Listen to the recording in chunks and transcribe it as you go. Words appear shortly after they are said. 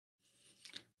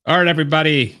All right,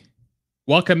 everybody,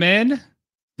 welcome in.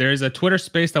 There's a Twitter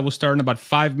space that will start in about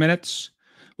 5 minutes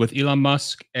with Elon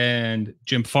Musk and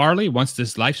Jim Farley. Once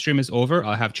this live stream is over,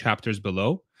 I'll have chapters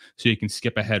below so you can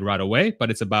skip ahead right away.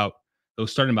 But it'll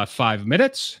start in about 5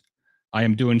 minutes. I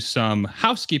am doing some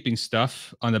housekeeping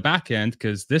stuff on the back end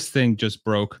because this thing just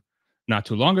broke not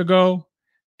too long ago.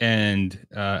 And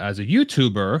as a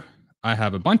YouTuber, I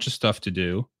have a bunch of stuff to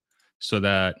do so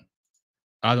that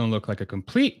I don't look like a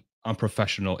complete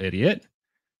unprofessional idiot,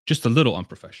 just a little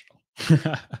unprofessional.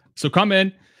 So come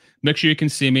in, make sure you can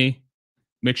see me,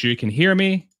 make sure you can hear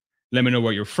me. Let me know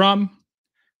where you're from.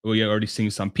 We're already seeing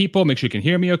some people. Make sure you can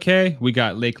hear me okay. We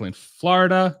got Lakeland,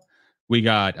 Florida. We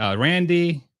got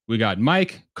Randy. We got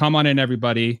Mike. Come on in,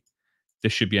 everybody.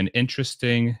 This should be an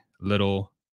interesting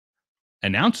little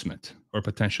announcement or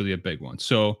potentially a big one.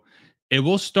 So it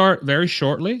will start very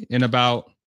shortly in about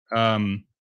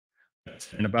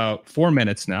 4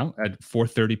 minutes now at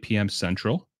 4:30 p.m.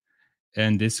 Central.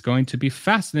 And it's going to be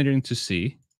fascinating to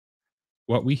see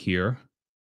what we hear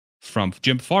from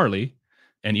Jim Farley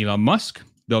and Elon Musk.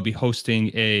 They'll be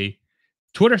hosting a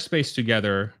Twitter space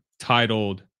together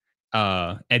titled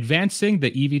Advancing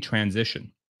the EV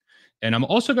Transition. And I'm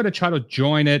also going to try to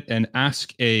join it and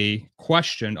ask a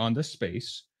question on the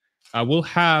space. I will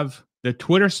have the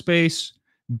Twitter space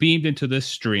beamed into this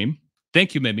stream.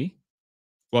 Thank you, Mimi.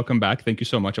 Welcome back. Thank you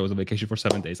so much. I was on vacation for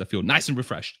 7 days. I feel nice and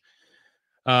refreshed.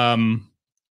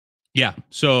 Yeah,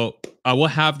 so I will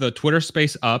have the Twitter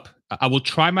space up. I will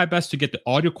try my best to get the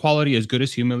audio quality as good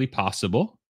as humanly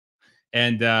possible.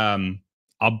 And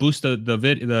I'll boost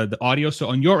the audio. So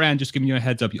on your end, just giving you a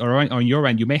heads up, on your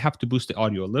end, you may have to boost the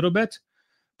audio a little bit,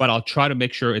 but I'll try to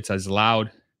make sure it's as loud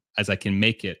as I can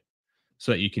make it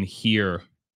so that you can hear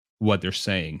what they're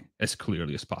saying as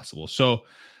clearly as possible. So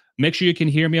make sure you can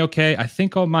hear me okay. I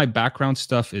think all my background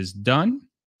stuff is done.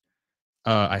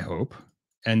 I hope.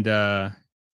 And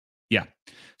yeah.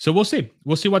 So we'll see.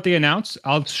 We'll see what they announce.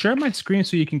 I'll share my screen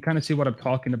so you can kind of see what I'm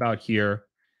talking about here.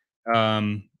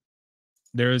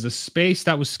 There is a space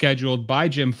that was scheduled by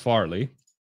Jim Farley.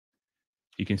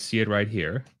 You can see it right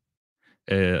here.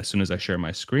 As soon as I share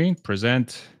my screen,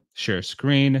 present, share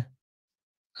screen,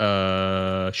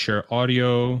 share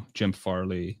audio, Jim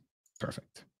Farley.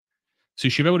 Perfect. So you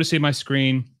should be able to see my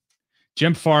screen.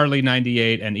 Jim Farley,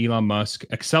 98, and Elon Musk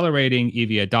accelerating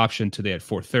EV adoption today at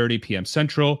 4:30 p.m.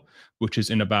 Central, which is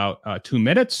in about 2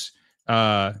 minutes.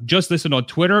 Just listen on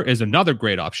Twitter is another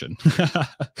great option.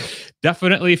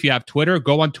 Definitely, if you have Twitter,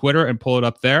 go on Twitter and pull it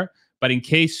up there. But in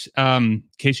case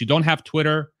you don't have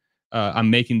Twitter, I'm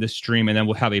making this stream, and then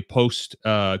we'll have a post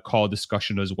call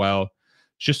discussion as well,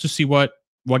 just to see what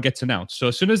gets announced. So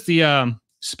as soon as the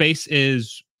space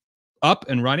is up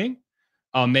and running,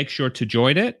 I'll make sure to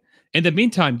join it. In the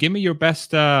meantime, give me your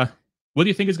best. What do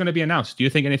you think is going to be announced? Do you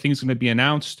think anything is going to be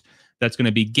announced that's going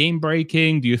to be game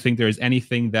breaking? Do you think there's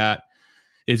anything that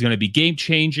is going to be game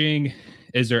changing?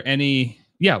 Is there any?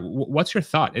 Yeah, what's your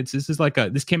thought?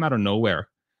 This came out of nowhere.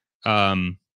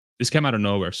 This came out of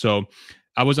nowhere. So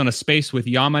I was on a space with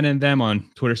Yaman and them on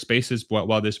Twitter Spaces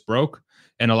while this broke,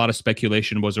 and a lot of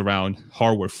speculation was around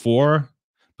hardware 4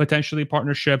 potentially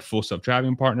partnership, full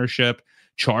self-driving partnership,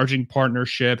 charging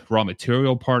partnership, raw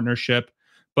material partnership.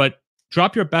 But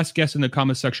drop your best guess in the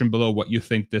comment section below what you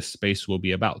think this space will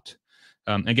be about.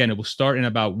 Again, it will start in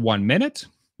about 1 minute.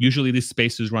 Usually these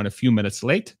spaces run a few minutes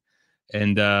late.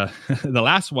 And the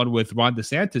last one with Ron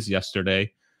DeSantis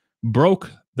yesterday broke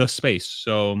the space.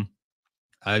 So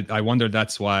I wonder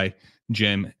that's why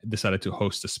Jim decided to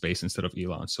host the space instead of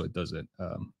Elon, so it doesn't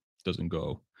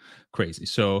go crazy.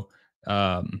 So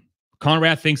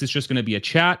Conrad thinks it's just going to be a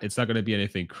chat. It's not going to be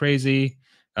anything crazy.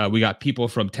 We got people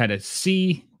from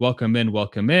Tennessee. Welcome in,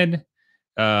 welcome in.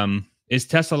 Is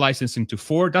Tesla licensing to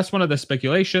Ford? That's one of the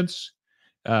speculations.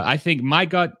 I think my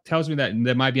gut tells me that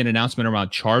there might be an announcement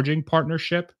around charging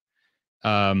partnership.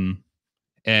 And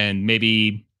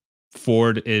maybe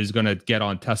Ford is going to get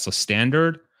on Tesla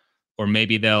standard, or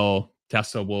maybe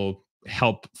Tesla will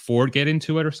help Ford get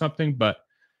into it or something. But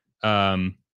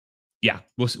yeah,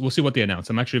 we'll see what they announce.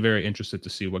 I'm actually very interested to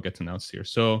see what gets announced here.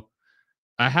 So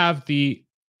I have the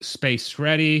space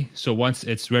ready. So once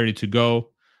it's ready to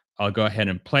go, I'll go ahead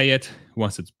and play it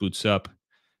once it boots up,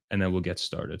 and then we'll get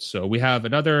started. So we have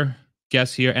another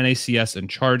guest here, NACS and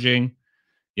charging.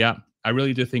 Yeah, I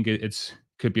really do think it's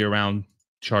could be around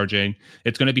charging.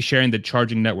 It's going to be sharing the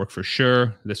charging network for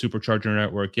sure, the supercharger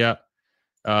network. Yeah.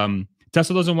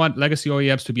 Tesla doesn't want legacy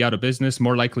OEMs to be out of business,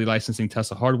 more likely licensing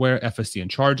Tesla hardware, FSD, and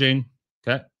charging.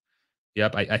 Okay.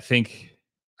 Yep. I think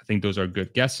those are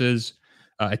good guesses.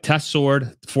 A test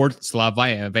sword, Ford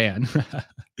van.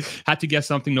 Had to guess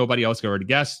something nobody else could already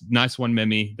guess. Nice one,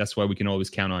 Mimi. That's why we can always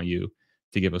count on you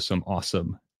to give us some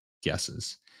awesome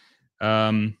guesses.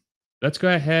 Let's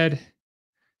go ahead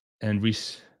and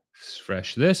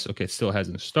refresh this. Okay, it still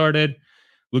hasn't started.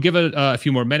 We'll give it a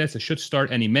few more minutes. It should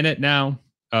start any minute now.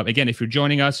 Again, if you're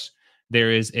joining us,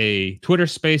 there is a Twitter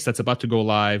space that's about to go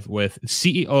live with the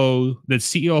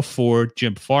CEO of Ford,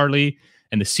 Jim Farley,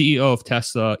 and the CEO of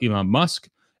Tesla, Elon Musk.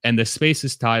 And the space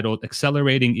is titled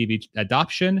Accelerating EV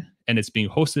Adoption, and it's being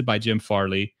hosted by Jim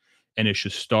Farley, and it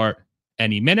should start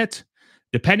any minute.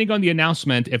 Depending on the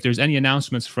announcement, if there's any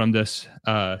announcements from this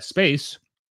space,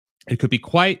 it could be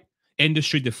quite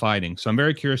industry defining. So I'm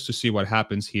very curious to see what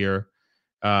happens here.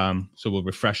 So we'll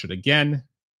refresh it again.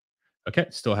 Okay,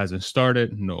 still hasn't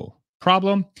started. No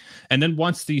problem. And then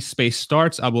once the space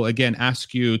starts, I will again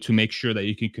ask you to make sure that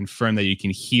you can confirm that you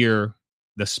can hear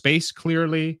the space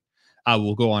clearly. I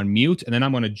will go on mute, and then I'm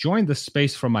going to join the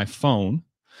space from my phone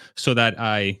so that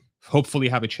I hopefully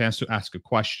have a chance to ask a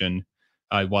question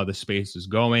while the space is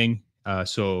going.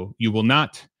 So you will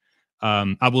not,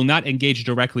 I will not engage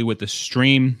directly with the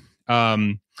stream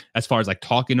as far as like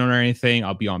talking or anything.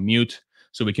 I'll be on mute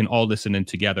so we can all listen in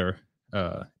together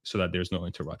so that there's no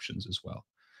interruptions as well.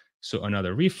 So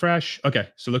another refresh. Okay,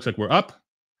 so it looks like we're up.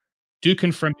 Do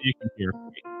confirm that you can hear.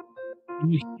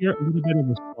 Can you hear a little bit of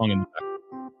a song in the background?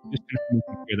 Just confirm you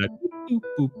can hear that. Boop,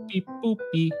 boop, beep, boop,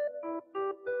 beep.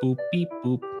 Boop, beep,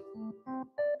 boop.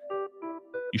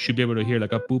 You should be able to hear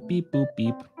like a boop, beep, boop,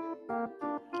 beep.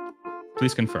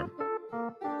 Please confirm.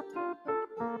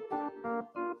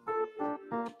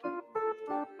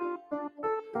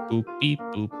 Boop, beep,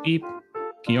 boop, beep.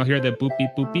 Can y'all hear that boop, beep,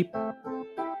 boop, beep?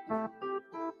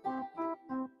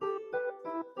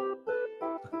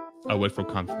 I'll wait for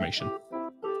confirmation.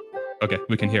 Okay,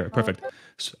 we can hear it. Perfect.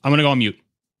 So I'm going to go on mute.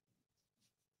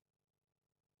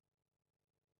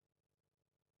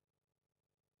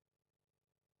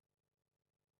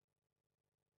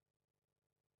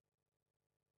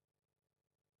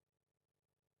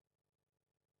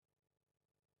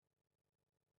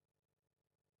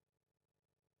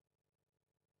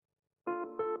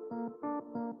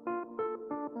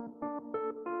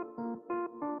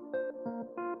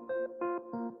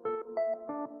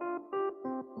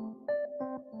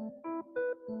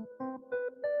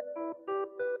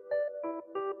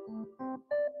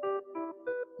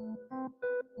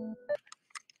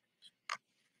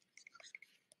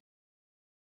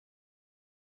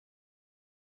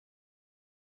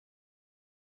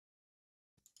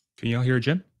 Can y'all hear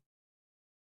Jim?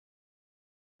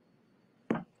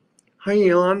 Hi,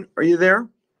 Elon. Are you there?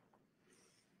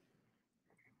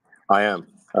 I am.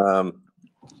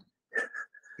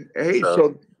 Hey,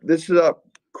 so this is a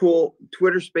cool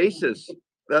Twitter Spaces.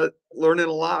 Learning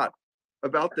a lot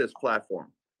about this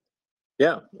platform.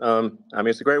 Yeah. I mean,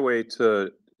 it's a great way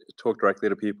to talk directly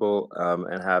to people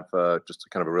and have just a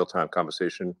kind of a real-time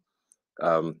conversation.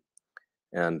 Yeah,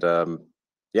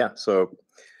 so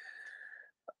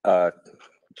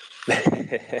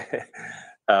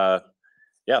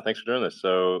yeah, thanks for doing this.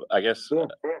 So I guess,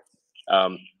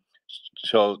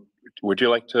 so would you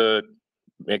like to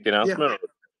make the announcement?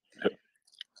 Yeah.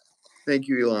 Thank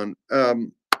you, Elon.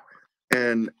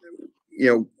 And, you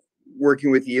know,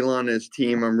 working with Elon and his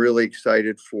team, I'm really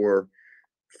excited for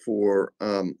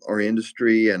our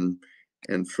industry and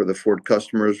for the Ford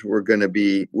customers.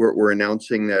 We're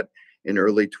announcing that in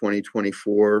early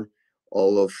 2024,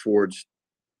 all of Ford's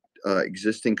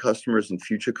existing customers and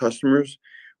future customers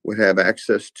would have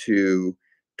access to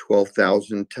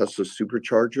 12,000 Tesla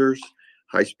superchargers,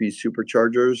 high-speed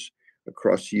superchargers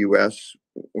across the U.S.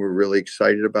 We're really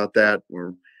excited about that.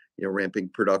 We're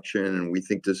ramping production, and we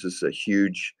think this is a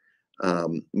huge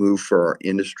move for our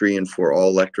industry and for all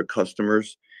electric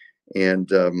customers. And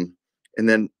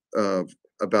then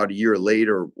about a year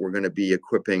later, we're going to be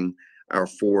equipping our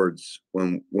Fords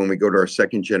when we go to our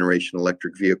second generation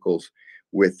electric vehicles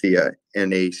with the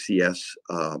NACS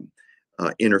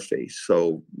interface.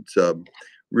 So it's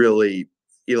really,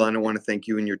 Elon, I want to thank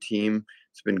you and your team.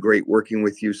 It's been great working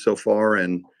with you so far,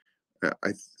 and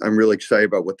I'm really excited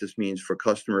about what this means for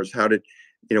customers.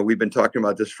 We've been talking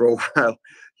about this for a while,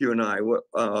 you and I. What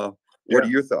are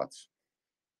your thoughts?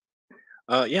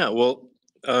 Yeah, well,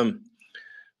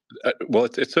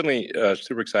 it's certainly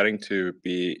super exciting to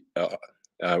be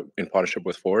in partnership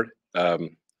with Ford. Have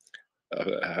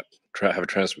a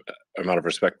tremendous amount of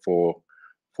respect for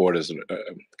Ford as a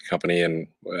company and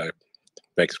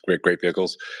makes great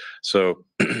vehicles. So,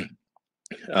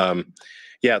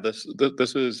 yeah, this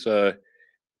is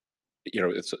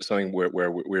it's something where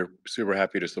we're super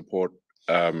happy to support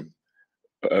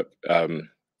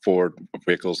Ford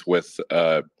vehicles with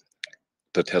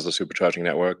the Tesla supercharging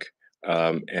network,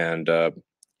 and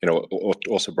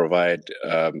also provide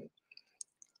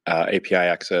API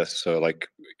access. So like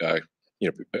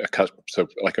so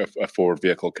like a Ford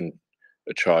vehicle can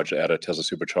charge at a Tesla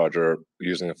supercharger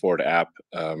using a Ford app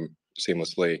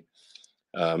seamlessly.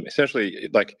 Essentially,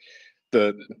 like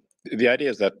the idea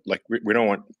is that like we don't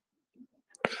want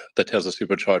the Tesla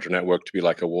supercharger network to be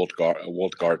like a walled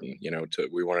garden.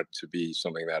 We want it to be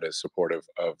something that is supportive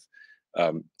of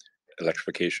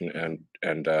electrification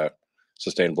and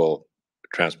sustainable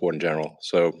transport in general.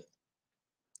 So,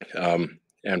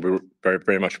 and we're very,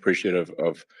 very much appreciative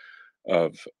of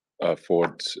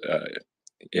Ford's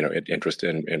interest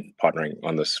in partnering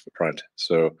on this front.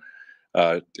 So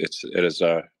it is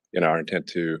our intent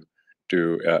to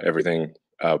do everything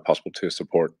possible to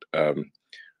support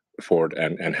Ford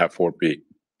and have Ford be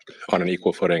on an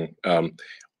equal footing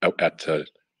at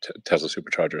Tesla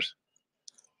superchargers.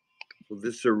 Well,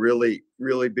 this is a really,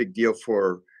 really big deal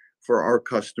for our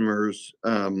customers,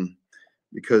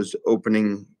 because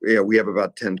we have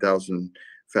about 10,000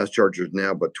 fast chargers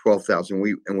now, but 12,000.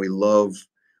 We love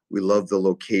the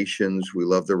locations. We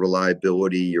love the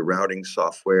reliability, your routing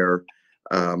software,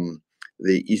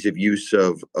 the ease of use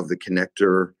of the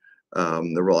connector,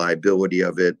 the reliability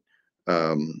of it.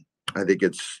 I think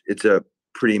it's a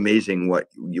pretty amazing what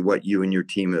you and your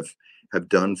team have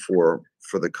done for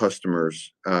the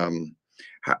customers.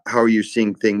 How are you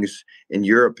seeing things in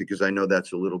Europe? Because I know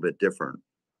that's a little bit different.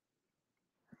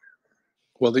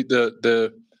 Well,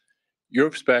 the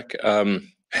Europe spec,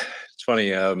 it's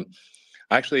funny. I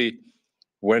actually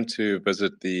went to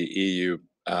visit the EU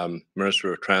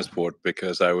Minister of Transport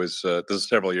because I was this is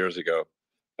several years ago,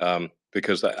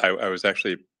 because I was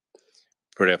actually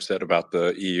pretty upset about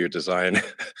the EU design.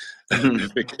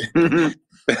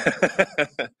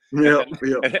 Yeah.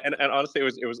 And honestly, it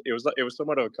was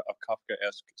somewhat of a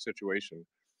Kafka-esque situation,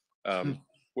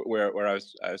 where I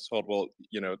was told, well,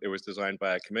 it was designed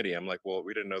by a committee. I'm like, well,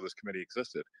 we didn't know this committee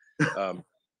existed.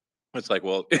 It's like,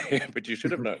 well, but you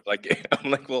should have known. Like,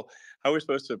 I'm like, well, how are we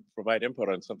supposed to provide input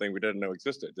on something we didn't know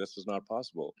existed? This is not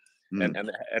possible. And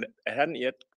it hadn't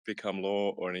yet become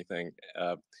law or anything.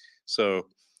 So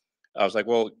I was like,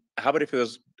 well, how about if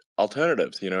there's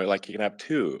alternatives? Like you can have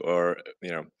two, or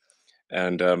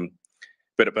and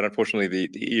but unfortunately, the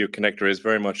EU connector is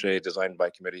very much a designed by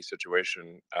committee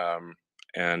situation,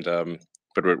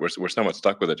 but we're somewhat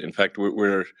stuck with it. In fact,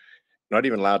 we're not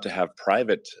even allowed to have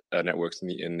private networks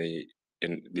in the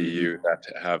EU that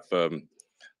have the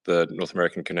North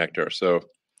American connector. So,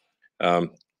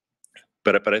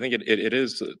 but I think it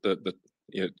is the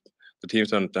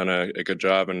team's done a good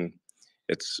job, and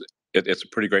it's a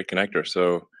pretty great connector.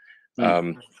 So,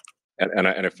 and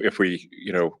if we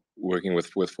working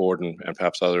with Ford and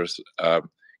perhaps others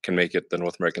can make it the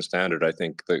North American standard, I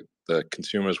think the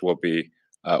consumers will be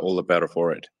all the better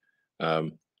for it.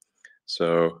 I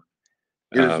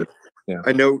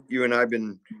know you and I've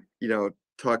been,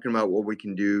 talking about what we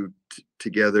can do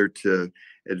together to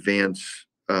advance,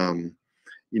 the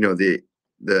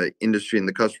industry and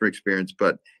the customer experience.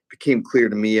 But it became clear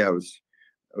to me, I was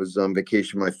on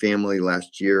vacation with my family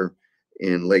last year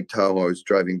in Lake Tahoe. I was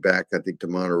driving back, I think, to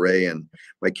Monterey, and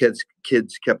my kids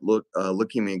kept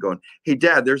looking at me and going, "Hey,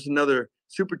 Dad, there's another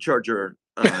supercharger.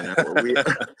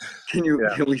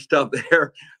 Can we stop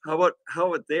there? How about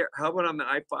there? How about on the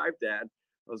I-5, Dad?"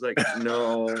 I was like,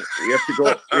 "No, we have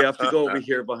to go over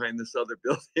here behind this other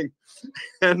building."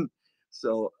 And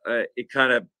so it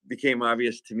kind of became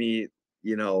obvious to me,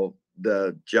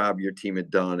 the job your team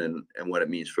had done and what it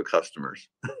means for customers.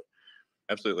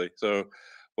 Absolutely. So,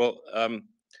 well,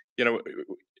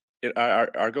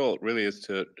 our goal really is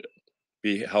to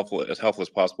be helpful as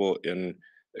possible in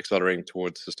accelerating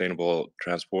towards sustainable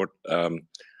transport,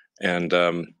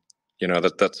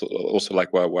 that's also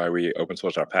like why we open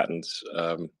source our patents,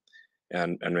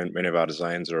 and many of our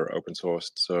designs are open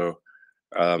sourced. So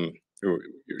we're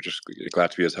just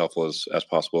glad to be as helpful as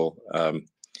possible.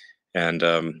 And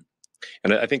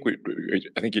I think you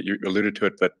alluded to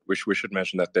it, but we should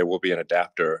mention that there will be an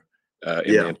adapter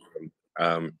in the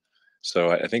interim.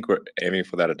 So I think we're aiming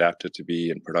for that adapter to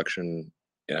be in production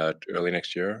early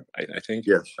next year. I think.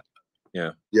 Yes.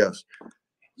 Yeah. Yes.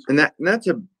 And that's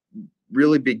a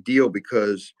really big deal,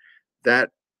 because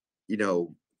that, we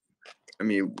don't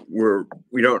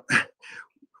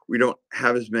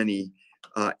have as many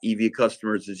EV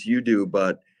customers as you do,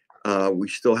 but we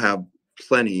still have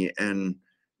plenty. And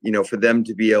for them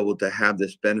to be able to have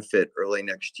this benefit early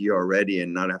next year already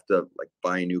and not have to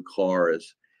buy a new car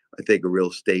is, I think, a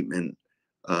real statement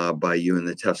by you and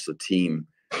the Tesla team,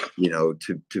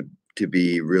 to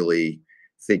be really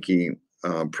thinking,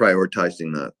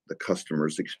 prioritizing the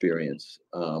customer's experience.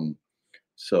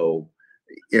 So,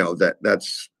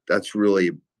 that's really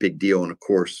a big deal. And of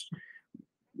course,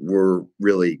 we're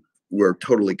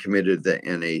totally committed to the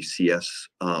NACS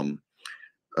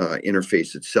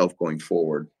interface itself going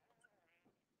forward.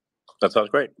 That sounds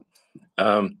great.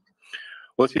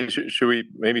 Let's see. Should we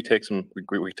maybe take some?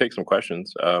 We take some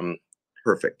questions.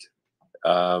 Perfect.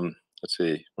 Let's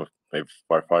see. Maybe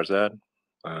Farzad.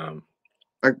 I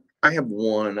have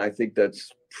one. I think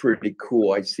that's pretty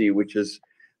cool. I see, which is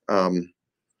how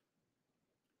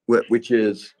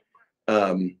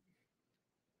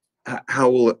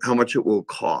much it will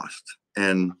cost.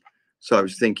 And so I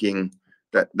was thinking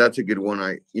that's a good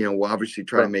one. We'll obviously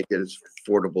try to make it as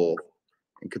affordable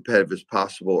and competitive as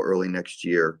possible early next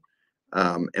year.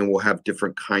 And we'll have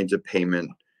different kinds of payment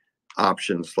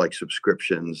options like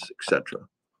subscriptions, etc.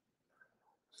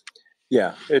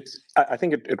 Yeah, I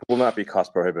think it will not be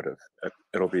cost prohibitive.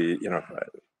 It'll be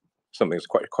something that's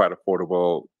quite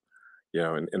affordable.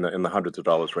 In the hundreds of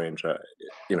dollars range.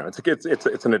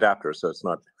 It's an adapter, so it's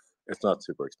not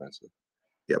super expensive.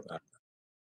 Yep.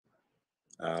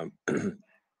 Let's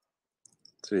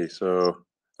see. So,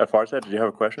 Farzad, did you have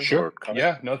a question? Sure. Or comment?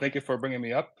 Yeah. No, thank you for bringing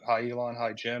me up. Hi, Elon.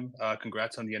 Hi, Jim.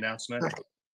 Congrats on the announcement.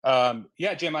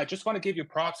 Yeah, Jim, I just want to give you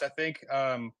props. I think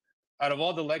out of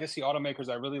all the legacy automakers,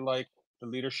 I really like the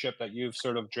leadership that you've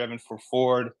sort of driven for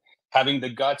Ford, having the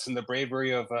guts and the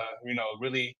bravery of,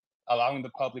 really allowing the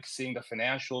public seeing the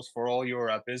financials for all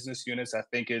your business units. I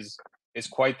think is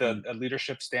quite the a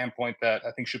leadership standpoint that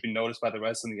I think should be noticed by the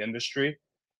rest of the industry.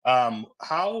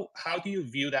 How do you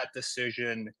view that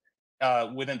decision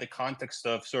within the context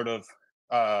of sort of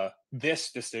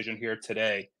this decision here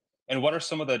today? And what are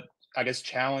some of the, I guess,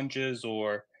 challenges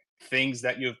or things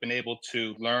that you've been able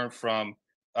to learn from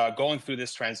going through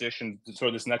this transition, sort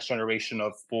of this next generation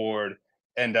of Ford,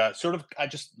 and sort of at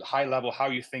just high level, how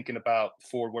are you thinking about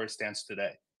Ford where it stands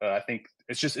today? I think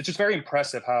it's just very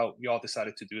impressive how you all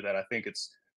decided to do that. I think it's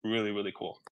really, really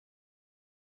cool.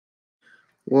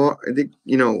 Well, I think,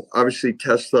 obviously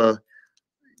Tesla,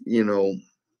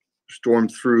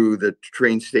 stormed through the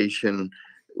train station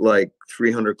like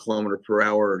 300 kilometer per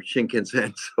hour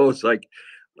Shinkansen. So it's like,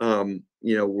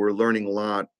 we're learning a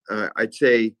lot. I'd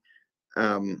say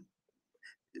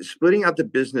splitting out the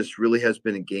business really has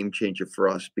been a game changer for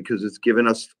us because it's given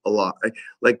us a lot.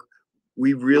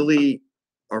 We really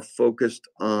are focused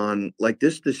on, like,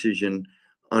 this decision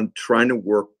on trying to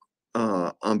work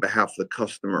on behalf of the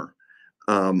customer.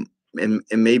 And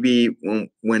maybe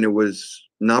when it was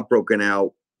not broken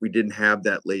out, we didn't have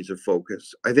that laser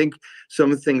focus. I think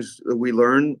some of the things that we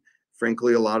learned,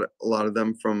 frankly, a lot of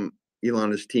them from Elon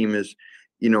and his team is,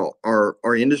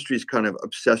 our industry is kind of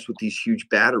obsessed with these huge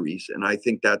batteries. And I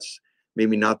think that's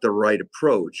maybe not the right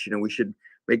approach. We should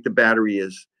make the battery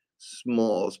as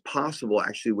small as possible,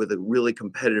 actually, with a really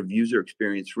competitive user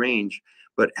experience range,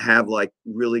 but have like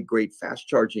really great fast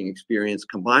charging experience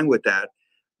combined with that,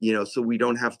 so we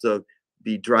don't have to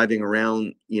be driving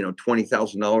around,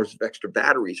 $20,000 of extra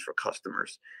batteries for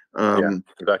customers. Yeah,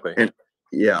 exactly. And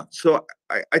so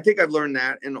I think I've learned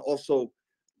that. And also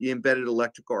the embedded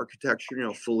electrical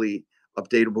architecture, fully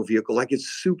updatable vehicle, like,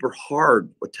 it's super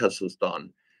hard what Tesla's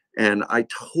done. And I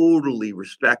totally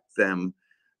respect them,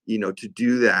 to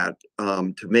do that,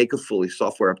 to make a fully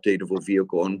software updatable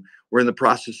vehicle. And we're in the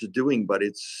process of doing, but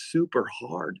it's super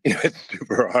hard. It's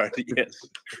super hard, yes.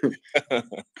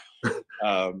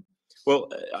 Well,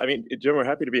 I mean, Jim, we're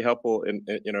happy to be helpful in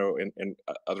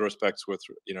other respects with,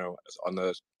 on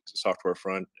the software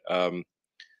front.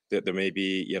 There may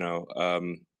be,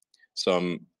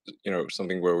 some,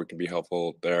 something where we can be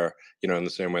helpful there, in the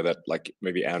same way that, like,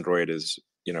 maybe Android is,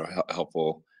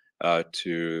 helpful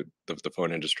to the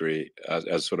phone industry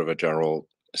as sort of a general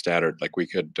standard. Like, we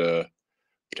could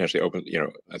potentially open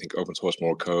source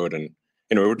more code, and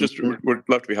we'd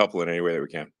love to be helpful in any way that we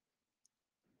can.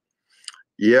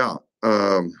 Yeah,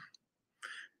 I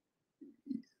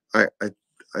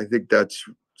think that's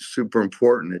super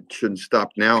important. It shouldn't stop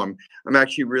now. I'm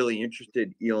actually really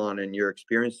interested, Elon, in your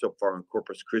experience so far in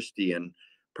Corpus Christi and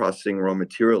processing raw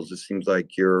materials. It seems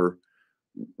like you're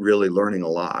really learning a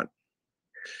lot.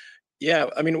 Yeah,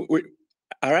 I mean,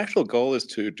 our actual goal is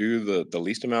to do the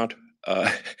least amount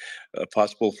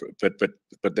possible,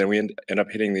 but then we end up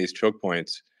hitting these choke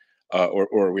points,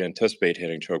 or we anticipate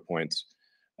hitting choke points.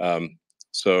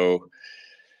 So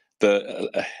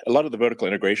a lot of the vertical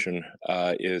integration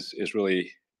is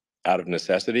really out of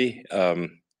necessity. And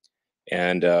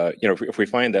if we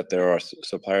find that there are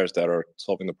suppliers that are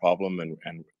solving the problem,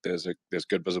 and there's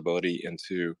good visibility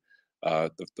into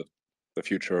the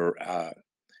future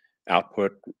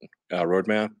output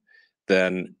roadmap,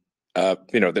 then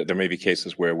there may be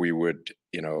cases where we would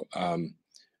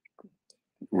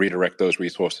redirect those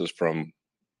resources from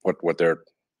what they're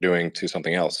doing to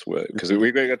something else, because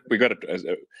we got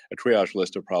a triage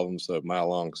list of problems a mile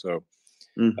long. So,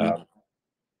 but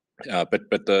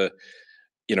the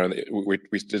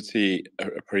we did see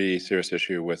a pretty serious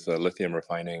issue with lithium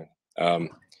refining.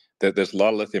 There's a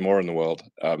lot of lithium ore in the world.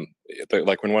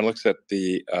 Like when one looks at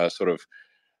the sort of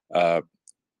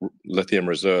lithium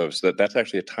reserves, that's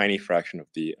actually a tiny fraction of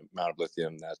the amount of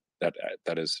lithium that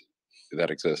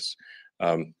exists.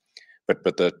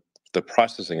 But the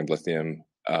processing of lithium,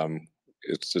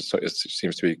 it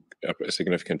seems to be a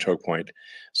significant choke point.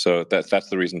 So that's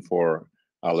the reason for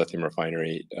our lithium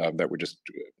refinery that we just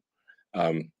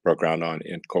broke ground on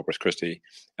in Corpus Christi,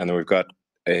 and then we've got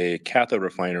a cathode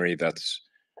refinery that's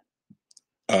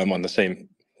on the same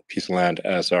piece of land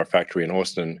as our factory in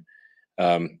Austin.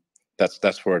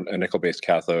 That's for a nickel-based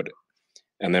cathode,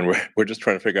 and then we're just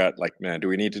trying to figure out, like, man, do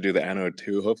we need to do the anode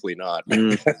too? Hopefully not.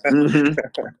 But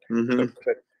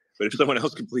if someone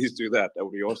else could please do that, that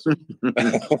would be awesome.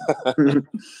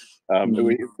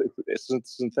 It's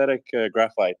synthetic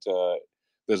graphite.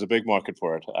 There's a big market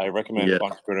for it. I recommend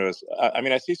entrepreneurs.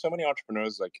 I see so many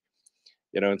entrepreneurs, like,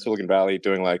 in Silicon Valley,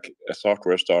 doing like a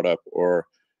software startup, or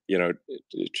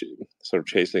sort of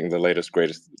chasing the latest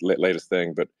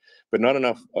thing, but not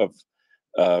enough of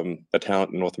the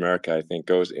talent in North America, I think,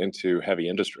 goes into heavy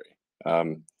industry.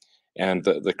 And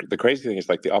the crazy thing is,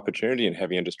 like, the opportunity in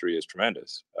heavy industry is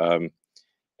tremendous.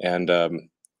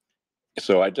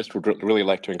 So I just would really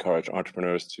like to encourage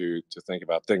entrepreneurs to think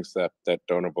about things that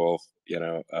don't involve,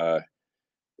 an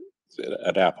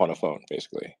app on a phone,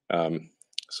 basically.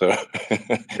 So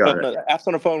apps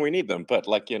on a phone, we need them, but,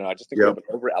 like, I just think we have an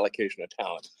over allocation of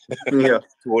talent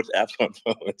towards apps on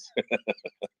phones.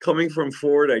 Coming from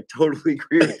Ford, I totally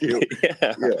agree with you.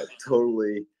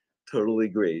 Totally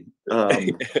agree.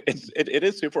 It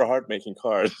is super hard making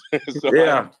cars. So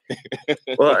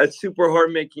well, it's super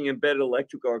hard making embedded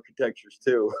electrical architectures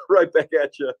too. Right back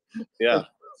at you.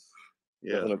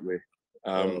 Definitely.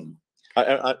 And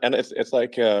it's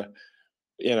like I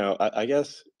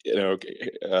guess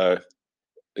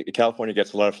California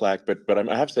gets a lot of flack, but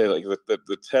I have to say, like,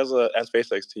 the Tesla and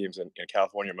SpaceX teams in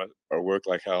California work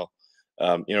like hell.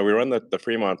 We run the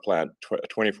Fremont plant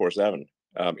 24/7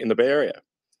 in the Bay Area.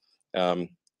 And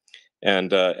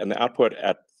the output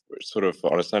at sort of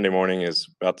on a Sunday morning is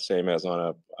about the same as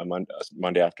on a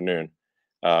Monday afternoon.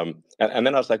 And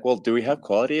then I was like, well, do we have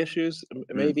quality issues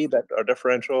maybe that are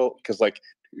differential? Because, like,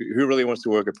 who really wants to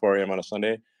work at 4 a.m. on a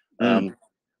Sunday?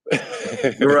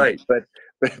 Right.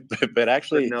 But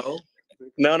actually, no,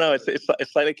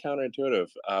 it's slightly counterintuitive.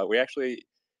 We actually,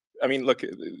 look,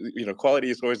 quality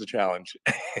is always a challenge.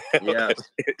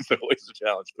 It's always a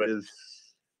challenge,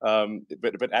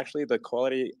 but actually the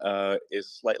quality is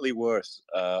slightly worse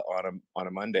on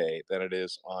a Monday than it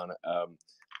is on a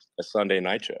Sunday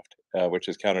night shift, which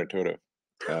is counterintuitive.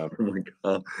 Oh my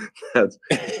God, that's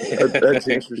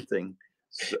interesting.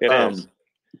 It is.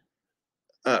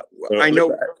 I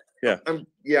know.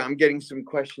 I'm getting some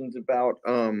questions about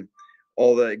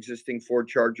all the existing Ford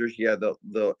Chargers.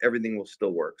 The everything will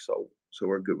still work, so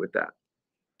we're good with that.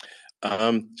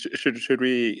 Should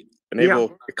we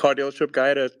enable a car dealership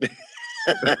guy to?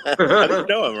 I think you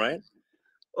know him, right?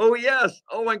 Oh yes.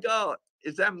 Oh my God,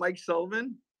 is that Mike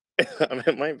Sullivan?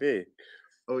 It might be.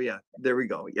 Oh yeah, there we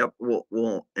go. Yep,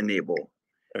 we'll enable.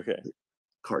 Okay.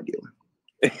 Car dealer.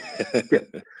 Okay.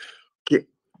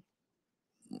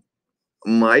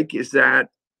 Mike, is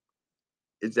that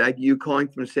you calling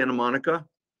from Santa Monica?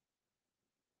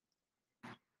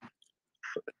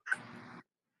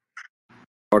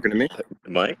 Talking to me,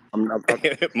 Mike?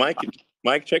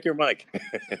 Mike, check your mic.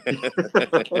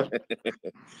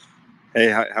 Hey,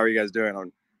 how are you guys doing?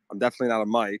 I'm definitely not a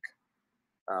Mike,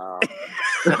 but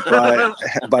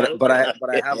I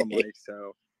have a mic.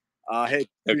 So, hey,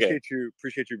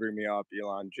 appreciate you bringing me up,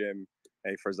 Elon, Jim.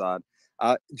 Hey, Farzad.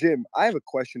 Jim, I have a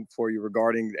question for you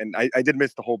regarding, and I did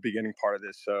miss the whole beginning part of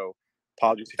this, so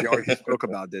apologies if you already spoke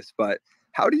about this. But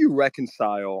how do you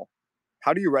reconcile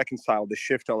the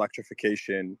shift to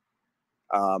electrification,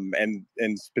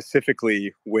 and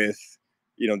specifically with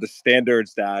the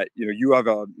standards that you have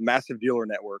a massive dealer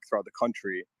network throughout the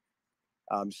country,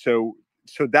 so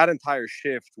that entire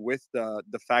shift with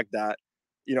the fact that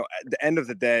at the end of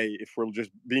the day, if we're just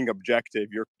being objective,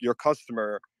 your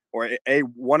customer or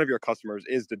one of your customers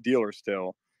is the dealer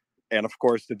still, and of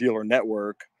course the dealer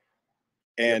network.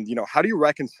 And how do you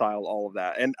reconcile all of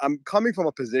that? And I'm coming from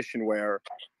a position where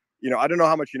I don't know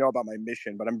how much you know about my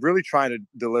mission, but I'm really trying to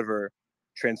deliver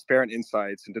transparent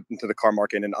insights into the car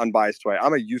market in an unbiased way.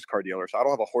 I'm a used car dealer, so I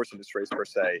don't have a horse in this race per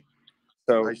se.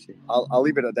 So I'll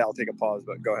leave it at that. I'll take a pause,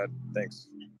 but go ahead. Thanks.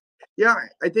 Yeah,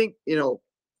 I think,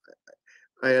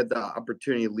 I had the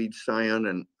opportunity to lead Scion,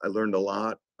 and I learned a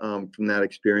lot from that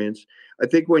experience. I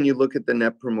think when you look at the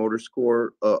net promoter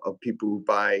score of people who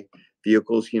buy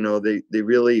vehicles, they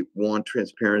really want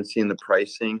transparency in the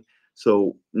pricing.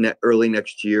 So early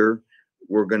next year,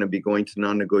 we're going to be going to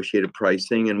non-negotiated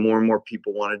pricing, and more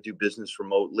people want to do business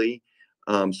remotely.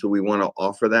 So we want to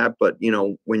offer that. But,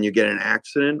 when you get an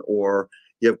accident or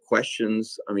you have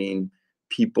questions, I mean,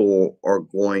 people are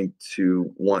going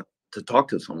to want to talk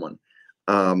to someone.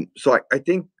 So I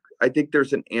think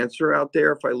there's an answer out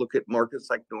there. If I look at markets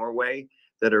like Norway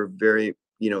that are very,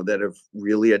 that have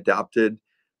really adopted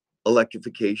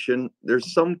electrification,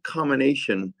 there's some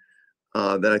combination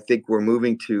that I think we're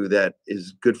moving to that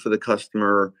is good for the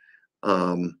customer.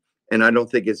 And I don't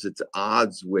think it's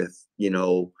odds with,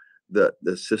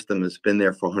 the system that's been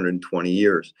there for 120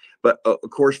 years. But of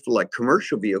course, for like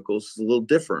commercial vehicles, it's a little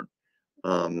different.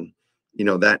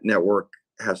 That network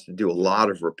has to do a lot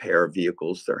of repair of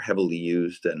vehicles. They're heavily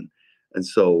used. And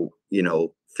so,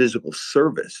 physical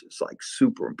service is like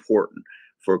super important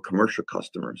for commercial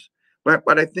customers.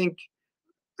 But I think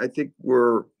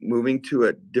we're moving to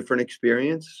a different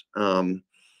experience.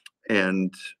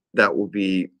 And that will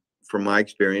be, from my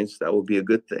experience, that will be a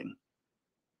good thing.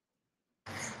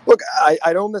 Look,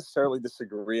 I don't necessarily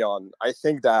disagree on. I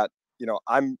think that,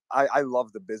 I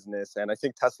love the business, and I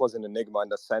think Tesla's an enigma in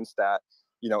the sense that,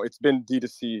 it's been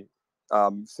D2C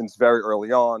since very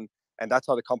early on, and that's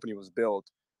how the company was built.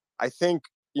 I think,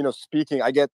 speaking,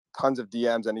 I get tons of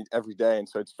DMs every day, and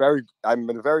so I'm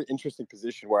in a very interesting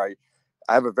position where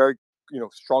I have a very,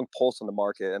 strong pulse on the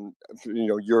market, and,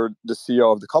 you're the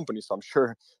CEO of the company, so I'm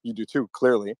sure you do too,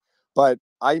 clearly. But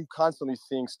I'm constantly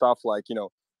seeing stuff like,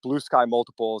 blue sky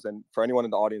multiples, and for anyone in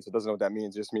the audience that doesn't know what that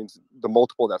means, it just means the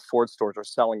multiple that Ford stores are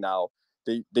selling now,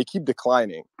 they keep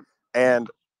declining. And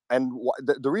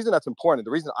the reason that's important,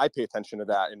 the reason I pay attention to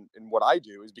that in what I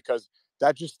do, is because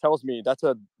that just tells me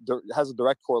has a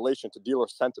direct correlation to dealer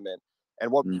sentiment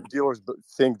and what dealers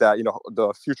think that,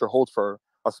 the future holds for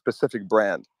a specific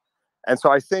brand. And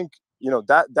so I think,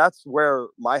 that's where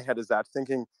my head is at,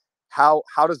 thinking, how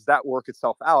does that work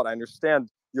itself out? I understand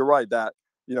you're right that,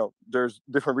 there's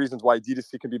different reasons why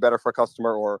D2C can be better for a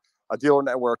customer or a dealer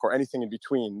network or anything in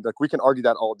between. Like, we can argue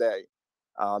that all day.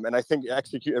 And I think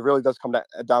it really does come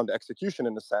down to execution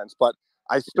in a sense. But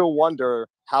I still wonder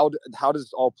how does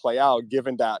this all play out,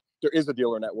 given that there is a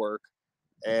dealer network,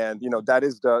 and that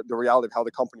is the reality of how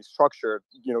the company's structured.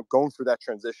 Going through that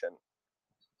transition.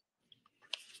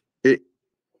 It's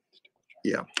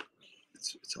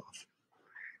off.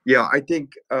 Yeah, I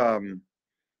think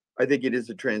it is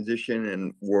a transition,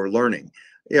 and we're learning.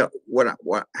 Yeah,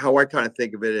 how I kind of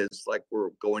think of it is like we're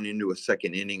going into a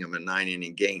second inning of a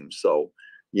 9-inning game. So,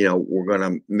 we're going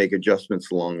to make adjustments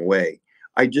along the way.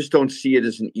 I just don't see it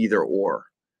as an either or.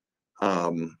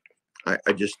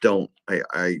 I just don't.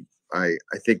 I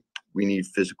think we need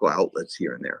physical outlets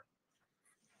here and there.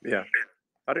 Yeah,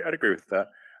 I'd agree with that.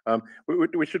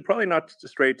 We should probably not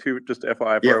stray to just FYI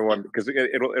for everyone, because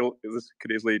this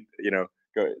could easily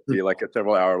go be like a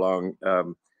several hour long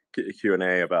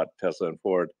Q&A about Tesla and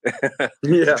Ford.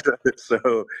 Yeah.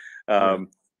 So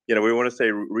we want to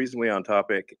stay reasonably on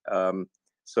topic.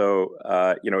 So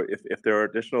if there are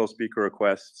additional speaker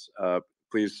requests,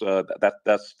 please,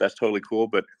 that's totally cool.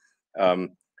 But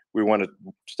we want to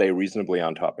stay reasonably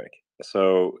on topic.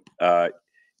 So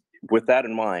with that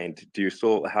in mind, do you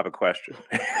still have a question?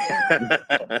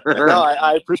 No,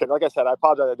 I appreciate it. Like I said, I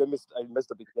apologize. I missed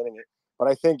the beginning. But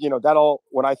I think,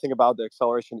 when I think about the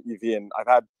acceleration EV, and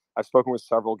I've spoken with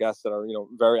several guests that are,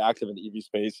 very active in the EV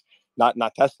space, not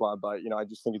Tesla, but, I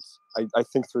just think I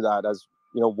think through that as,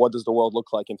 what does the world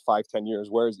look like in 5-10 years?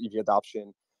 Where is EV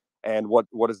adoption? And what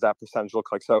does that percentage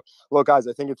look like? So, look, guys,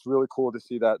 I think it's really cool to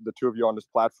see that the two of you on this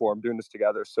platform doing this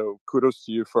together. So kudos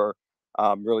to you for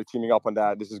really teaming up on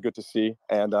that. This is good to see.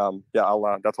 And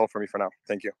that's all for me for now.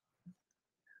 Thank you.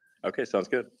 Okay, sounds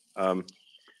good.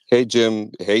 Hey,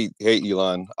 Jim. Hey,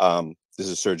 Elon. This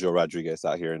is Sergio Rodriguez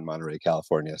out here in Monterey,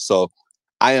 California. So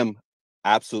I am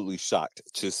absolutely shocked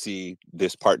to see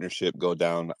this partnership go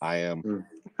down. I am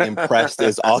impressed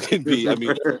as all can be. I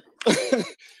mean,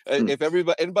 if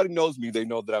anybody knows me, they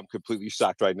know that I'm completely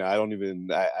shocked right now. I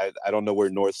don't know where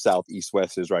north, south, east,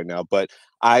 west is right now, but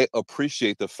I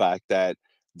appreciate the fact that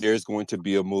there's going to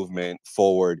be a movement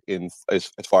forward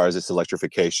as far as this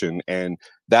electrification, and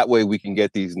that way we can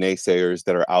get these naysayers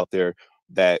that are out there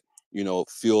that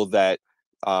feel that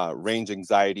range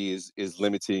anxiety is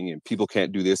limiting, and people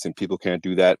can't do this and people can't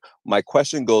do that. My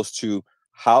question goes to,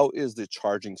 how is the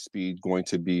charging speed going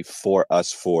to be for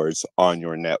us Fords on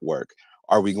your network?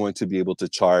 Are we going to be able to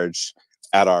charge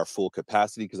at our full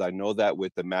capacity? Because I know that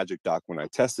with the Magic Dock, when I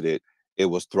tested it, it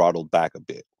was throttled back a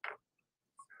bit.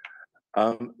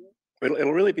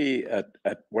 It'll really be at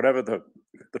whatever the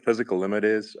physical limit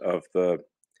is of the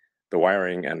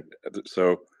wiring, and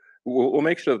so we'll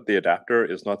make sure that the adapter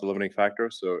is not the limiting factor.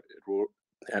 So it will,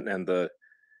 and the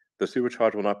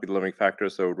supercharge will not be the limiting factor.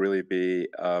 So it would really be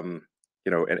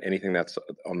anything that's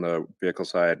on the vehicle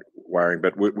side wiring.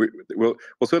 But we'll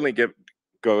certainly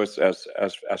go as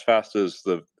fast as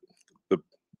the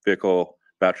vehicle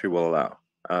battery will allow.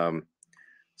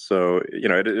 So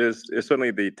it's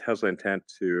certainly the Tesla intent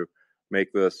to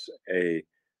make this a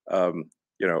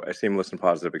seamless and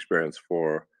positive experience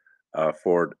for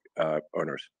Ford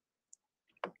owners.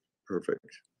 Perfect.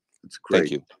 That's great.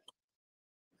 Thank you.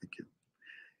 Thank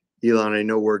you, Elon. I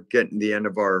know we're getting the end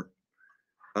of our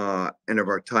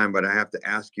time, but I have to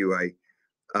ask you.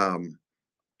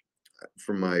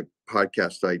 For my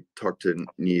podcast, I talked to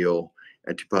Neil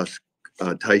Antipas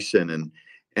Tyson,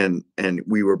 and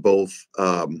we were both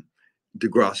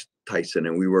DeGrasse Tyson,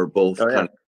 and we were both kind of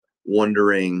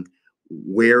wondering,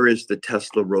 where is the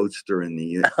Tesla Roadster in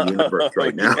the universe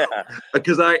right now?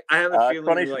 Because I have a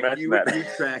feeling like you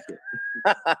track it.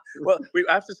 Well,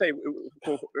 I have to say,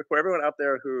 for everyone out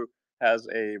there who has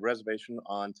a reservation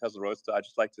on Tesla Roadster, I'd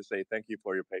just like to say thank you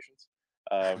for your patience.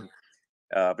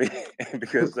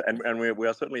 Because we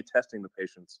are certainly testing the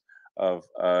patience of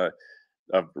the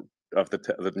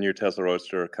new Tesla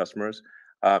Roadster customers.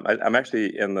 I'm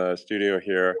actually in the studio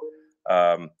here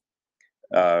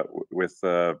with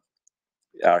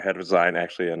our head of design,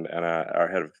 actually, and our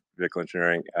head of vehicle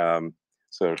engineering.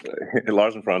 So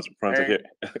Lars and Franz are here.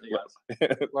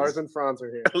 Lars and Franz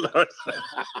are here.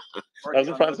 Lars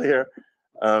and Franz are here.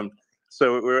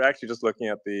 So we're actually just looking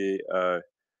at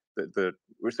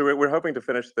we're hoping to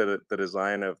finish the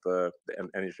design of the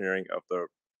engineering of the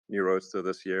new Roadster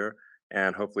this year,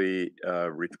 and hopefully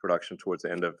reach production towards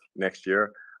the end of next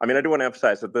year. I mean, I do want to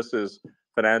emphasize that this is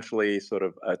financially sort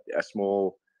of a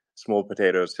small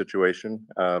potato situation.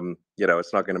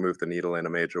 It's not going to move the needle in a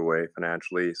major way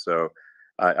financially. So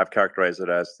I've characterized it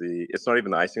as it's not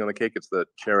even the icing on the cake; it's the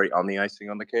cherry on the icing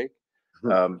on the cake.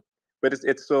 But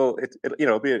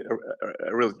it'll be a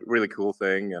really, really cool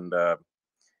thing, and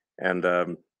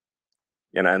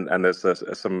there's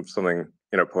something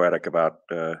poetic about.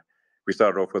 We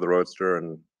started off with a Roadster,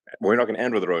 and we're not going to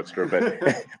end with a Roadster, but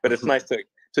but it's nice to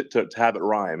have it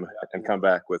rhyme and come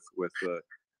back with a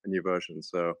new version.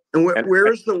 So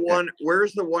where's the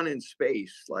one in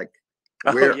space? Like,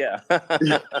 where?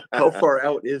 How far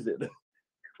out is it?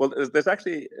 Well, there's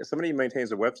actually somebody who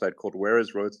maintains a website called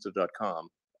whereisroadster.com.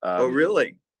 Oh,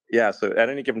 really? Yeah. So at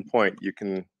any given point, you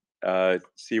can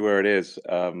see where it is.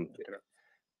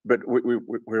 But we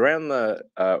ran the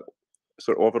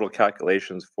sort of orbital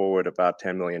calculations forward about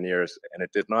 10 million years, and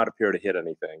it did not appear to hit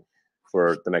anything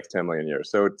for the next 10 million years.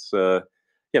 So it's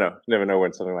you never know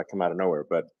when something might come out of nowhere,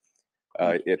 but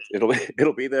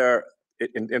it'll be there.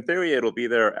 In theory, it'll be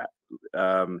there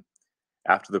even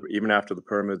after the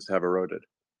pyramids have eroded.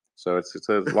 So it's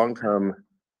a long term.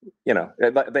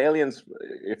 The aliens.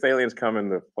 If aliens come in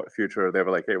the future, they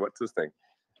were like, "Hey, what's this thing?"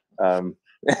 And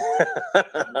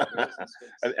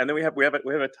then we have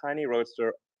a tiny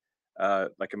Roadster,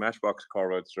 like a Matchbox car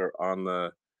Roadster, on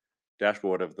the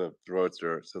dashboard of the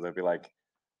Roadster. So they'll be like,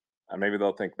 maybe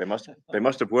they'll think they must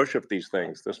have worshipped these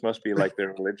things. This must be like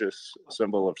their religious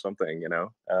symbol of something, I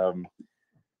don't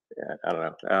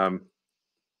know.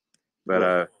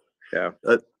 Yeah.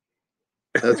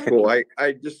 That's cool.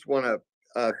 I just want to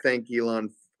thank Elon,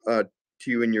 to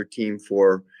you and your team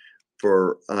for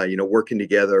working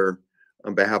together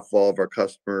on behalf of all of our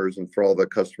customers, and for all the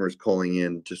customers calling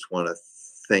in. Just want to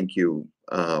thank you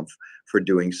for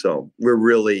doing so. We're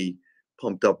really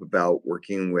pumped up about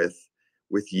working with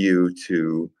you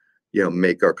to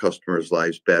make our customers'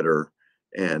 lives better,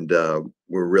 and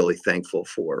we're really thankful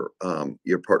for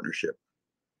your partnership.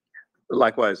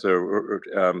 Likewise,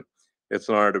 it's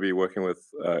an honor to be working with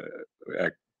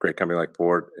a great company like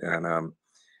Ford, and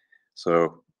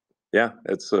so yeah,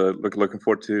 it's looking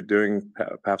forward to doing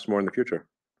perhaps more in the future.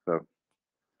 So,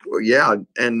 well, yeah,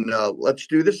 and let's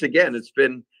do this again.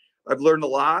 I've learned a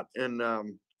lot, and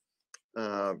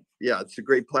yeah, it's a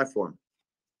great platform.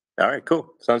 All right,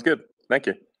 cool. Sounds good. Thank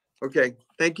you. Okay,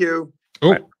 thank you.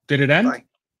 Oh, did it end? Bye.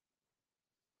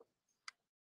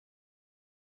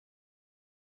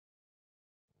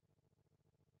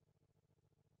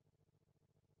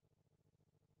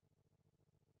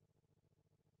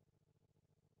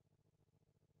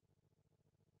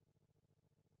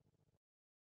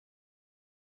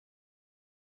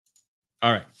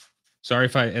 All right. Sorry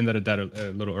if I ended that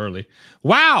a little early.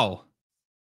 Wow.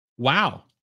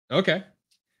 Okay.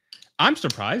 I'm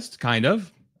surprised, kind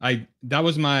of. That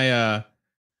was my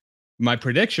my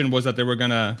prediction was that they were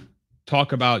gonna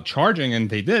talk about charging, and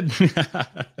they did.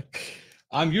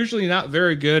 I'm usually not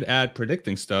very good at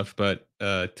predicting stuff, but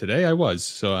today I was,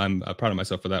 so I'm proud of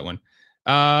myself for that one.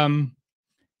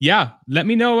 Yeah, let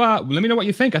me know. Let me know what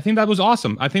you think. I think that was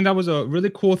awesome. I think that was a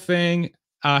really cool thing.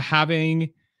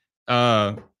 Having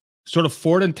sort of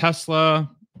Ford and Tesla,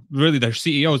 really their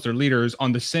CEOs, their leaders,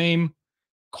 on the same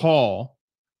call,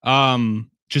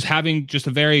 just having just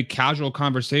a very casual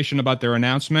conversation about their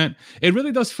announcement. It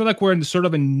really does feel like we're in sort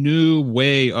of a new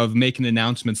way of making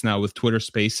announcements now with Twitter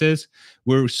Spaces.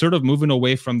 We're sort of moving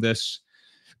away from this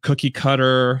cookie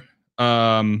cutter,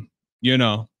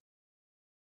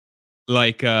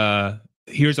 like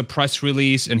here's a press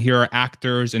release and here are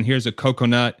actors and here's a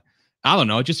coconut. I don't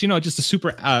know, just a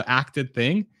super acted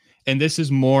thing. And this is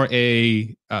more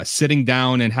a sitting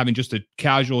down and having just a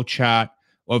casual chat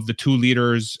of the two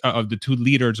leaders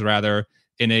rather,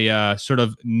 in a sort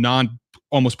of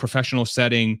almost professional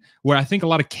setting where I think a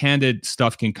lot of candid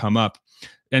stuff can come up.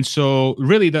 And so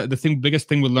really the biggest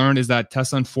thing we learned is that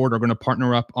Tesla and Ford are going to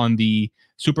partner up on the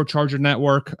Supercharger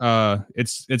network.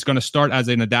 It's going to start as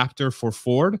an adapter for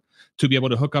Ford to be able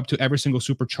to hook up to every single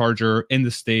supercharger in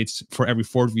the States for every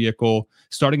Ford vehicle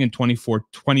starting in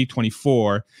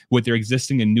 2024 with their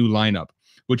existing and new lineup,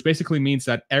 which basically means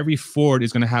that every Ford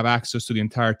is going to have access to the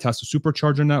entire Tesla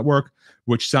supercharger network,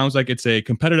 which sounds like it's a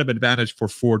competitive advantage for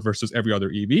Ford versus every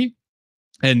other EV,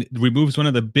 and removes one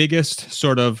of the biggest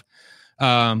sort of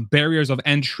barriers of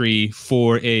entry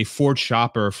for a Ford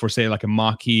shopper for, say, like a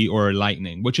Mach-E or a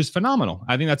Lightning, which is phenomenal.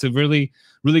 I think that's a really,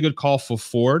 really good call for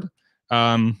Ford.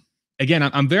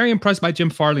 Again, I'm very impressed by Jim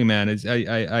Farley, man.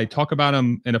 I talk about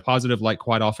him in a positive light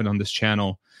quite often on this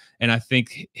channel, and I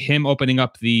think him opening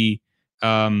up the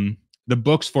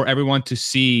books for everyone to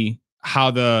see how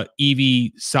the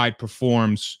EV side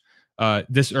performs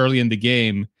this early in the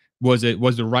game was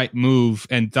the right move.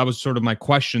 And that was sort of my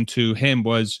question to him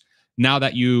was, now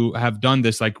that you have done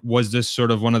this, like, was this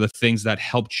sort of one of the things that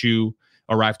helped you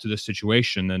arrive to this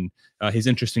situation? And his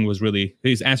answer was really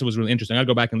interesting. I'll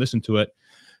go back and listen to it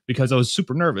because I was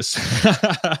super nervous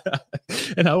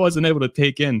and I wasn't able to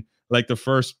take in like the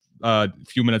first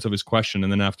few minutes of his question.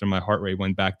 And then after my heart rate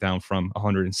went back down from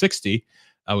 160,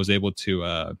 I was able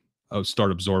to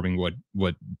start absorbing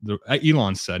what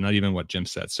Elon said, not even what Jim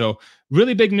said. So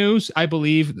really big news, I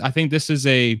believe. I think this is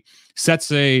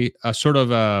sets a sort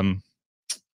of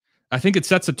I think it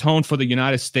sets a tone for the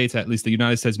United States, at least the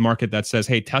United States market, that says,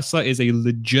 hey, Tesla is a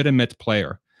legitimate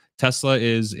player. Tesla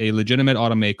is a legitimate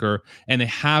automaker, and they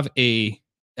have an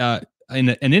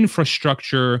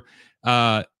infrastructure,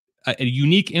 a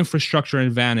unique infrastructure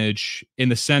advantage in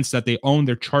the sense that they own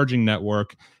their charging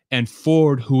network. And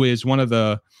Ford, who is one of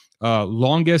the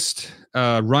longest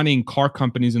running car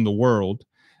companies in the world,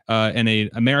 and an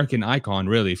American icon,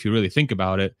 really, if you really think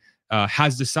about it,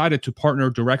 has decided to partner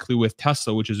directly with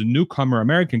Tesla, which is a newcomer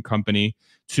American company,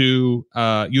 to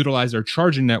utilize their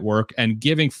charging network and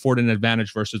giving Ford an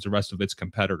advantage versus the rest of its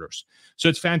competitors. So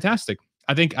it's fantastic.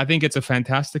 I think it's a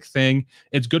fantastic thing.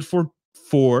 It's good for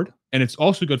Ford, and it's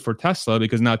also good for Tesla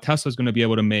because now Tesla is going to be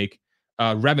able to make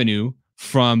revenue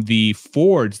from the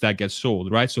Fords that get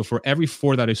sold, right? So for every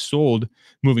Ford that is sold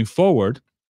moving forward,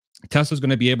 Tesla is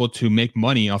going to be able to make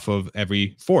money off of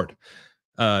every Ford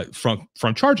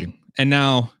from charging. And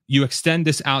now you extend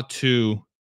this out to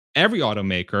every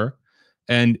automaker.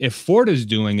 And if Ford is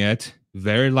doing it,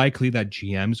 very likely that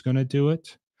GM is going to do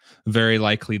it. Very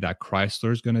likely that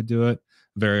Chrysler is going to do it.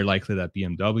 Very likely that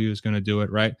BMW is going to do it,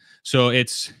 right? So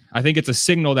I think it's a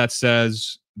signal that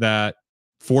says that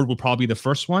Ford will probably be the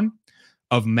first one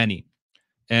of many.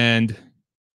 And,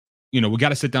 we got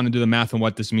to sit down and do the math on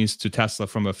what this means to Tesla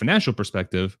from a financial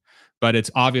perspective. But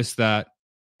it's obvious that,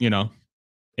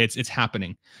 it's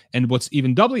happening. And what's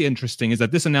even doubly interesting is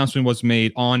that this announcement was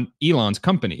made on Elon's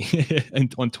company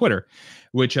and on Twitter,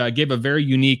 which gave a very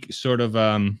unique sort of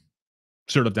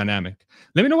dynamic.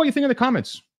 Let me know what you think in the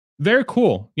comments. Very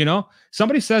cool.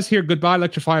 Somebody says here, goodbye,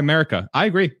 Electrify America. I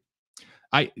agree.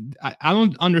 I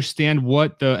don't understand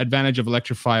what the advantage of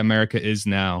Electrify America is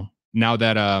now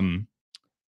that,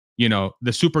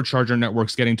 the supercharger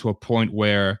network's getting to a point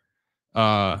where,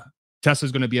 Tesla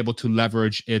is going to be able to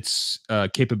leverage its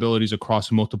capabilities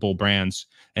across multiple brands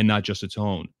and not just its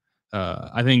own.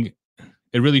 I think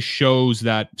it really shows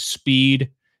that speed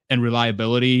and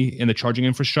reliability in the charging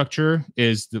infrastructure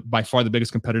is by far the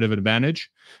biggest competitive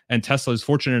advantage. And Tesla is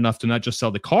fortunate enough to not just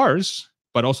sell the cars,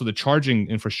 but also the charging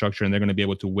infrastructure, and they're going to be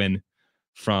able to win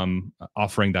from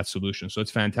offering that solution. So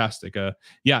it's fantastic.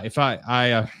 Yeah,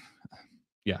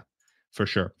 yeah, for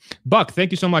sure. Buck,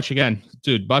 thank you so much again.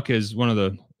 Dude, Buck is one of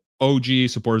the OG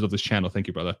supporters of this channel. Thank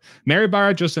you, brother. Mary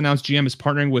Barra just announced GM is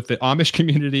partnering with the Amish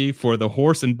community for the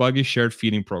horse and buggy shared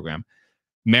feeding program.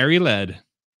 Mary led.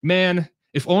 Man,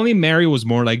 if only Mary was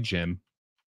more like Jim.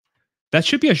 That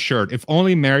should be a shirt. If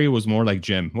only Mary was more like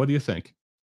Jim. What do you think?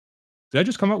 Did I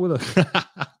just come up with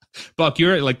a Buck?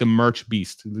 You're like the merch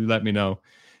beast. Let me know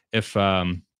if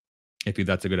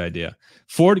that's a good idea.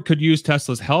 Ford could use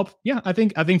Tesla's help. Yeah, I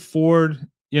think Ford.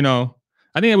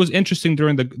 I think it was interesting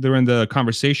during the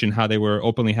conversation how they were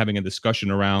openly having a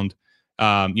discussion around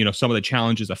some of the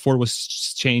challenges that Ford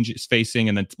was facing,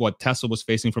 and then what Tesla was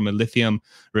facing from a lithium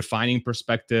refining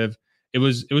perspective. It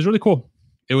was really cool.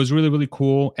 It was really, really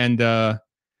cool. And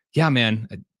yeah, man,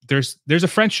 there's a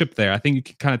friendship there. I think you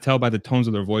can kind of tell by the tones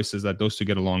of their voices that those two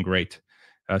get along great.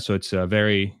 So it's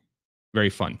very, very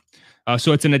fun.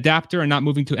 So it's an adapter and not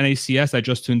moving to NACS. I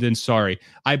just tuned in. Sorry.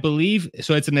 I believe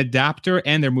so. It's an adapter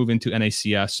and they're moving to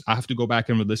NACS. I have to go back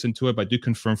and listen to it, but do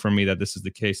confirm for me that this is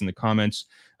the case in the comments.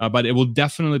 But it will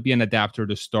definitely be an adapter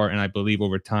to start, and I believe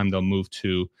over time they'll move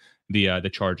to the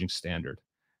charging standard.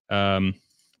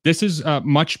 This is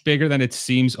much bigger than it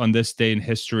seems on this day in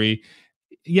history.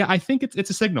 Yeah, I think it's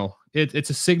a signal. It's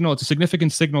a signal. It's a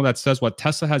significant signal that says what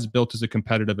Tesla has built is a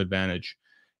competitive advantage,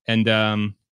 and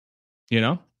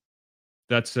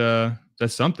that's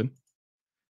something.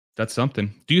 That's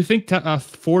something. Do you think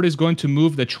Ford is going to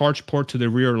move the charge port to the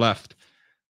rear left?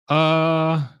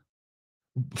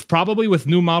 Probably with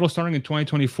new models starting in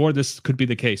 2024, this could be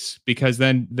the case, because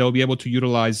then they'll be able to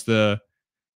utilize the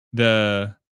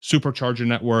supercharger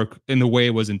network in the way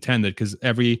it was intended, because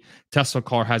every Tesla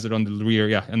car has it on the rear,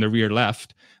 in the rear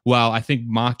left. While I think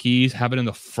Mach-E's have it in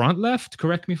the front left,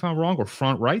 correct me if I'm wrong, or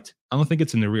front right. I don't think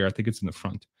it's in the rear. I think it's in the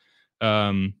front.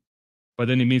 But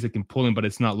then it means it can pull in, but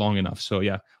it's not long enough. So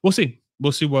yeah, we'll see.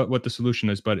 We'll see what the solution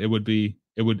is, but it would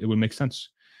make sense.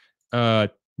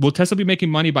 Will Tesla be making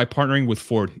money by partnering with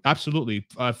Ford? Absolutely.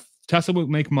 Tesla will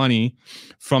make money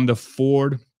from the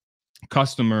Ford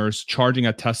customers charging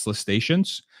at Tesla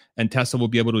stations, and Tesla will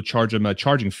be able to charge them a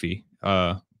charging fee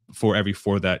for every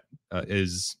Ford that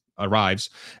arrives.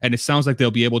 And it sounds like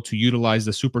they'll be able to utilize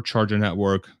the supercharger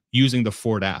network using the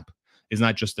Ford app. It's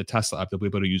not just the Tesla app. They'll be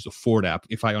able to use the Ford app,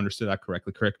 if I understood that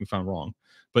correctly. Correct me if I'm wrong.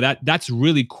 But that's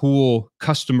really cool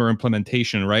customer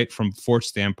implementation, right, from Ford's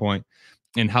standpoint,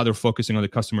 and how they're focusing on the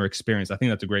customer experience. I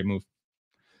think that's a great move.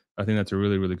 I think that's a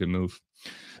really, really good move.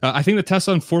 I think the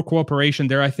Tesla and Ford cooperation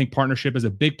there, I think partnership is a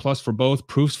big plus for both.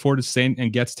 Proves Ford is sane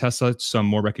and gets Tesla some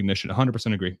more recognition.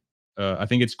 100% agree. I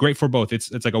think it's great for both.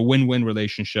 It's like a win-win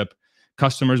relationship.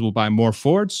 Customers will buy more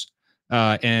Fords,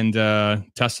 and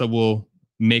Tesla will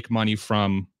make money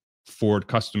from Ford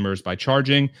customers by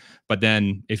charging. But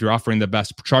then if you're offering the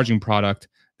best charging product,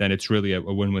 then it's really a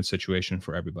win-win situation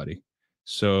for everybody.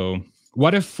 So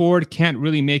what if Ford can't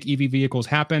really make EV vehicles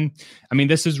happen? I mean,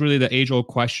 this is really the age-old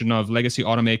question of legacy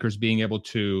automakers being able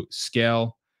to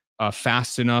scale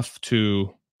fast enough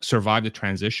to survive the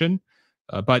transition.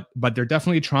 But they're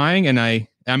definitely trying, and I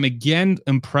am again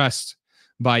impressed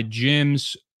by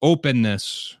Jim's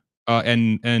openness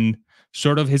and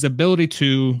sort of his ability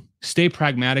to stay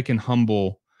pragmatic and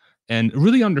humble, and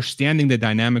really understanding the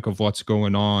dynamic of what's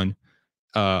going on.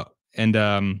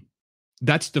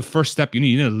 That's the first step you need.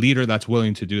 You need a leader that's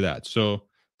willing to do that. So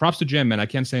props to Jim, man. I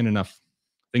can't say it enough.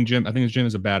 I think Jim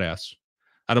is a badass.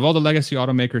 Out of all the legacy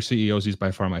automaker CEOs, he's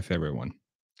by far my favorite one.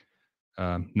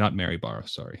 Not Mary Barra,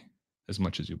 sorry, as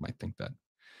much as you might think that.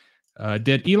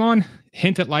 Did Elon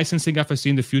hint at licensing FSD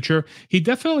in the future? He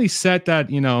definitely said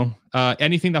that,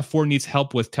 anything that Ford needs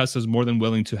help with, Tesla's more than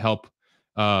willing to help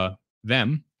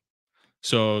them.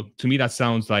 So to me, that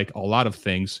sounds like a lot of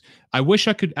things. I wish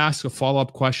I could ask a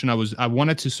follow-up question. I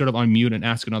wanted to sort of unmute and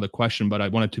ask another question, but I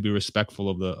wanted to be respectful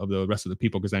of the rest of the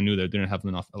people, because I knew they didn't have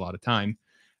a lot of time.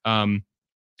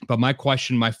 But my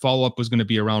follow-up was going to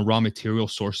be around raw material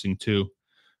sourcing too.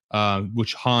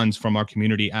 Which Hans from our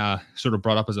community sort of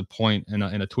brought up as a point in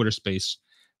a Twitter space.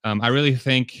 I really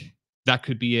think that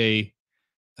could be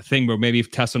a thing where maybe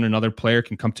if Tesla and another player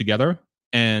can come together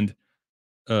and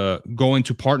go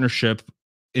into partnership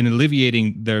in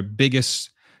alleviating their biggest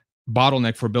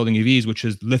bottleneck for building EVs, which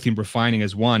is lithium refining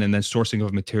as one, and then sourcing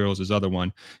of materials as other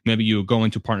one. Maybe you go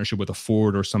into partnership with a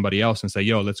Ford or somebody else and say,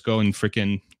 yo, let's go and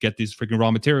freaking get these freaking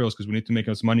raw materials, because we need to make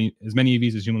as many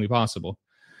EVs as humanly possible.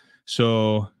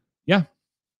 So yeah,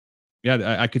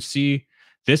 I could see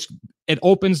It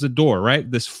opens the door, right?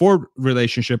 This Ford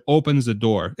relationship opens the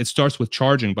door. It starts with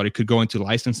charging, but it could go into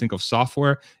licensing of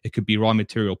software. It could be raw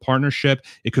material partnership.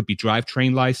 It could be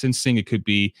drivetrain licensing. It could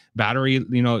be battery and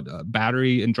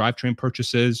drivetrain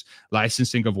purchases,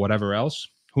 licensing of whatever else.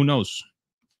 Who knows?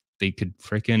 They could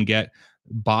freaking get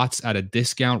bots at a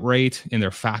discount rate in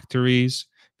their factories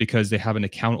because they have an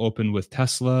account open with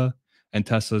Tesla. And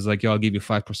Tesla's like, yo, I'll give you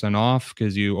 5% off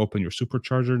because you open your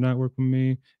supercharger network with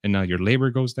me. And now your labor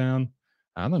goes down.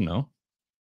 I don't know.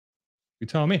 You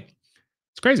tell me.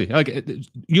 It's crazy. Like,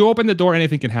 you open the door,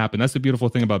 anything can happen. That's the beautiful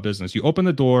thing about business. You open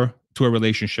the door to a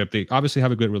relationship. They obviously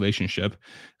have a good relationship.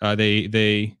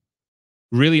 They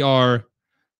really are.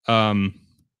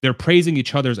 They're praising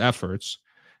each other's efforts.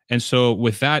 And so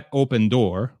with that open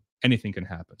door, anything can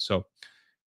happen. So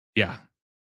yeah,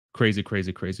 crazy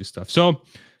stuff. So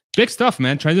big stuff,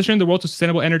 man. Transitioning the world to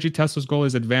sustainable energy. Tesla's goal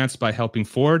is advanced by helping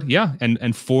Ford. Yeah.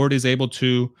 And Ford is able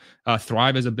to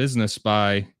thrive as a business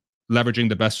by leveraging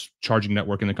the best charging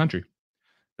network in the country.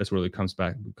 That's where it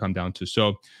come down to.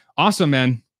 So awesome,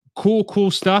 man.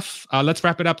 Cool stuff. Let's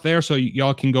wrap it up there so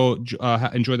y'all can go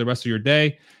enjoy the rest of your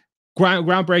day.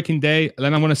 Groundbreaking day.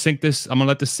 Then I'm going to sync this. I'm going to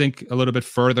let this sink a little bit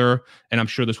further, and I'm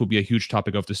sure this will be a huge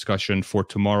topic of discussion for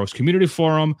tomorrow's community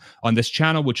forum on this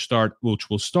channel, which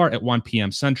will start at 1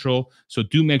 p.m. Central. So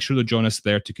do make sure to join us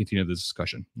there to continue the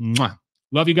discussion. Mwah.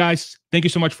 Love you guys. Thank you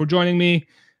so much for joining me.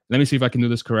 Let me see if I can do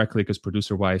this correctly because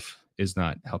producer wife is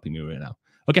not helping me right now.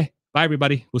 Okay. Bye,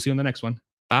 everybody. We'll see you on the next one.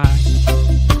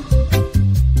 Bye.